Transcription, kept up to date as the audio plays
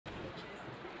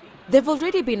There have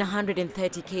already been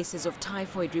 130 cases of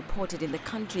typhoid reported in the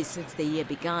country since the year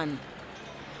began.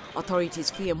 Authorities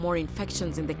fear more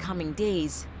infections in the coming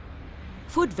days.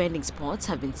 Food vending spots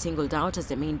have been singled out as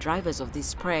the main drivers of this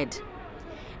spread.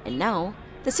 And now,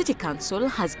 the City Council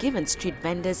has given street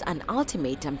vendors an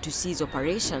ultimatum to cease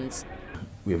operations.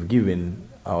 We have given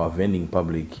our vending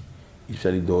public,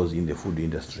 especially those in the food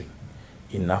industry,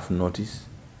 enough notice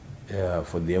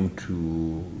for them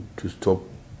to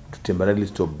temporarily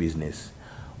stop business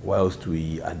whilst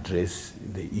we address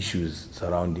the issues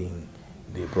surrounding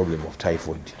the problem of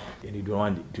typhoid. And you don't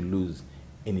want to lose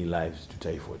any lives to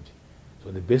typhoid.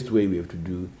 So the best way we have to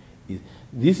do is,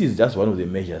 this is just one of the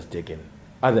measures taken.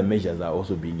 Other measures are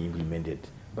also being implemented,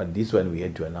 but this one we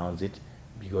had to announce it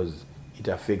because it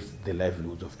affects the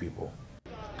livelihoods of people.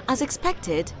 As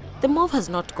expected, the move has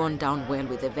not gone down well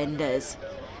with the vendors.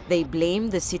 They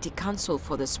blame the City Council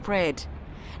for the spread.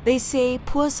 They say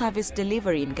poor service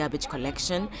delivery in garbage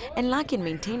collection and lack in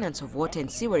maintenance of water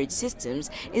and sewerage systems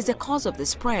is the cause of the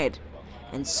spread.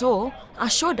 And so, a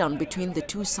showdown between the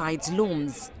two sides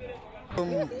looms.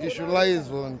 The issue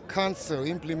lies on council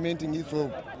implementing its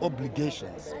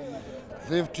obligations.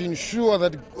 They have to ensure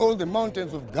that all the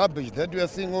mountains of garbage that we are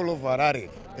seeing all over Harare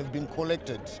have been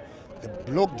collected. The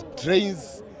blocked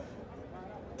drains,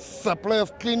 supply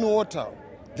of clean water.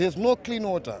 There's no clean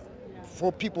water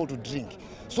for people to drink.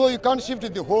 So you can't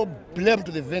shift the whole blame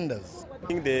to the vendors. I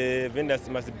think the vendors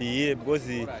must be here because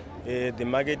the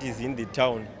market is in the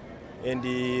town, and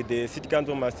the City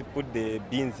Council must put the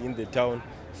bins in the town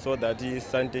so that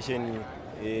sanitation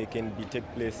can take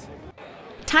place.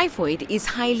 Typhoid is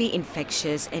highly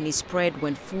infectious and is spread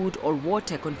when food or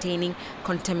water containing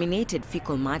contaminated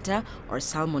fecal matter or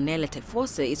Salmonella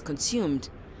typhosa is consumed.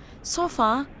 So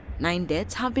far, 9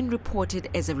 deaths have been reported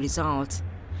as a result.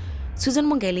 Susan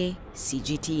Mwongeli,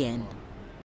 CGTN.